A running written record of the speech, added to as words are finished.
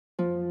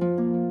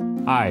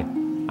Hi,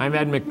 I'm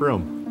Ed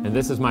McBroom, and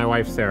this is my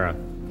wife, Sarah.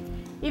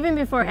 Even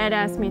before Ed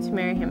asked me to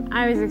marry him,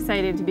 I was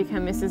excited to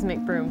become Mrs.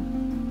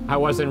 McBroom. I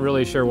wasn't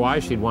really sure why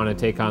she'd want to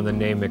take on the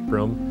name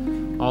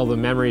McBroom. All the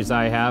memories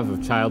I have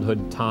of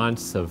childhood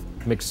taunts of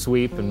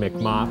McSweep and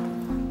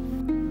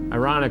McMop.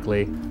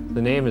 Ironically,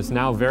 the name is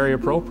now very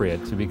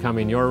appropriate to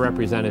becoming your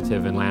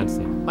representative in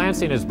Lansing.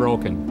 Lansing is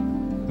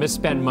broken.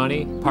 Misspent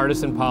money,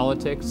 partisan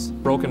politics,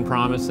 broken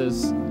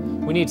promises.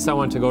 We need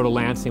someone to go to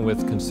Lansing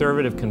with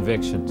conservative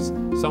convictions,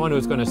 someone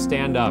who's going to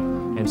stand up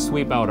and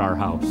sweep out our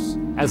house.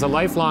 As a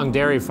lifelong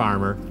dairy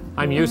farmer,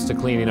 I'm used to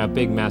cleaning up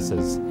big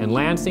messes, and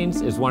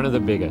Lansing's is one of the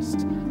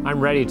biggest. I'm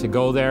ready to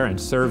go there and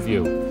serve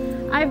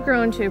you. I've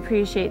grown to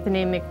appreciate the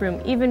name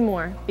McBroom even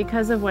more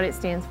because of what it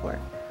stands for: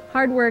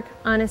 hard work,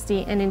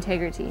 honesty, and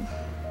integrity.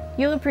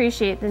 You'll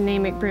appreciate the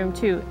name McBroom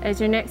too as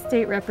your next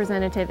state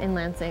representative in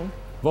Lansing.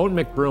 Vote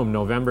McBroom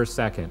November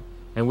 2nd,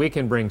 and we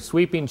can bring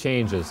sweeping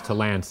changes to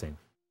Lansing.